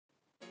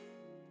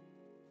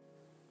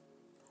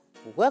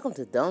Welcome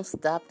to Don't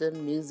Stop the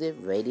Music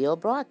radio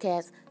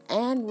broadcast,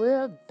 and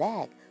we're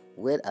back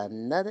with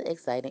another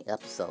exciting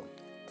episode.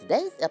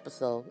 Today's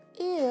episode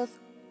is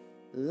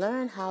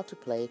Learn How to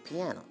Play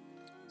Piano.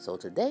 So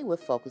today we're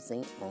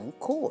focusing on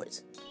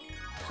chords,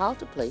 how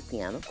to play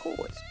piano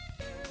chords.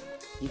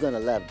 You're going to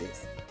love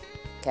this,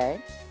 okay?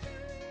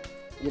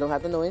 You don't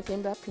have to know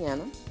anything about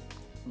piano,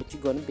 but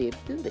you're going to be able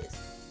to do this.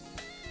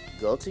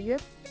 Go to your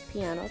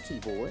piano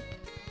keyboard,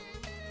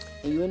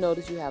 and you will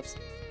notice you have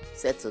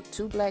sets of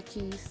 2 black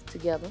keys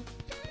together,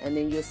 and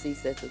then you'll see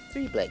sets of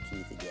 3 black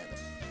keys together.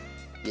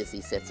 You'll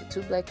see sets of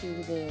 2 black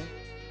keys again,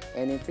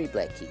 and then 3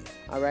 black keys.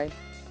 All right?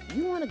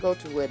 You want to go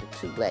to where the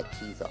 2 black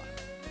keys are.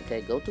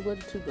 Okay, go to where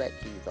the 2 black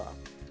keys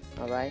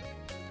are. All right?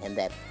 And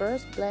that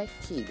first black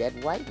key, that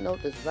white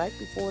note that's right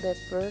before that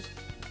first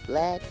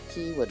black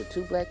key where the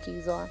 2 black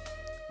keys are,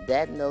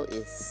 that note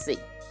is C.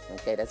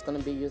 Okay, that's going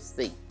to be your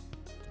C.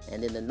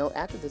 And then the note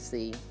after the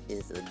C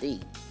is a D.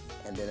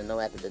 And then the note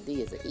after the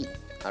D is an E.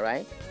 All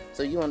right?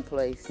 So you want to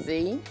play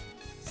C,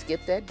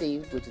 skip that D,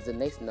 which is the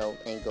next note,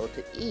 and go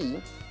to E.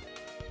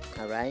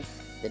 All right?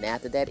 Then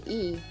after that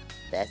E,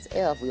 that's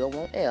F. We don't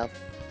want F.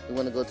 We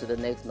want to go to the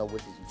next note,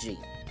 which is G.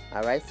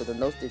 All right? So the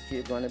notes that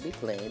you're going to be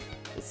playing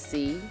is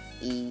C,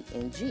 E,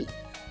 and G.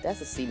 That's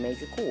a C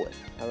major chord.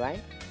 All right?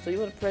 So you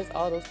want to press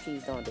all those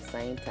keys down at the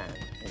same time.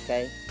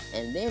 Okay?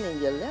 And then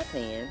in your left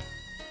hand,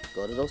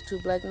 go to those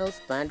 2 black notes,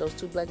 find those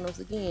 2 black notes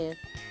again,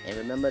 and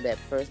remember that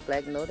first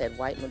black note, that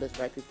white note that's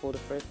right before the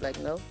first black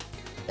note,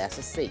 that's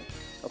a C,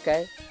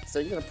 okay? So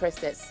you're going to press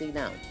that C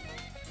down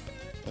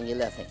in your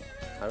left hand,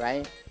 all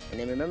right? And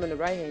then remember in the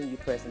right hand, you're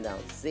pressing down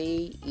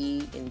C,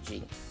 E, and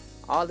G,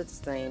 all at the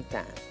same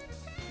time.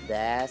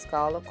 That's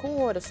called a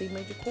chord, a C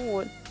major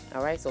chord,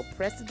 all right? So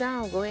press it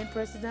down. Go ahead and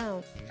press it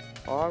down,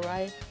 all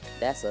right?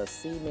 That's a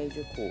C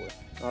major chord,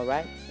 all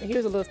right? And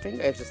here's a little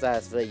finger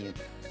exercise for you.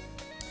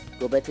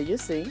 Go back to your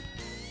C,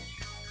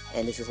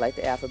 and it's just like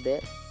the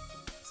alphabet.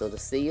 So the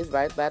C is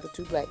right by the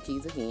 2 black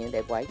keys again,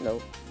 that white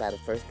note by the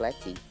first black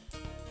key.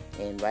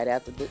 And right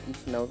after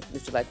each note,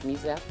 it's just like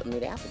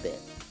the alphabet.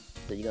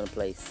 So you're going to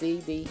play C,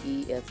 D,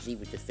 E, F, G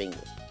with your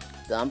fingers.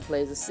 Thumb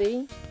plays the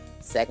C,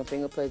 second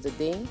finger plays the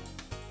D,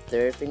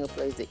 third finger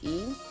plays the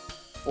E,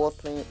 fourth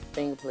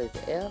finger plays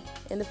the F,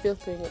 and the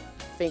fifth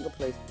finger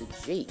plays the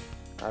G.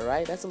 All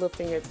right, that's a little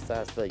finger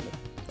exercise for you.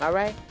 All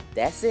right,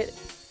 that's it.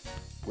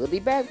 We'll be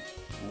back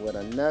with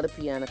another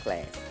piano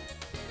class.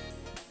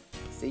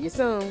 See you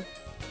soon.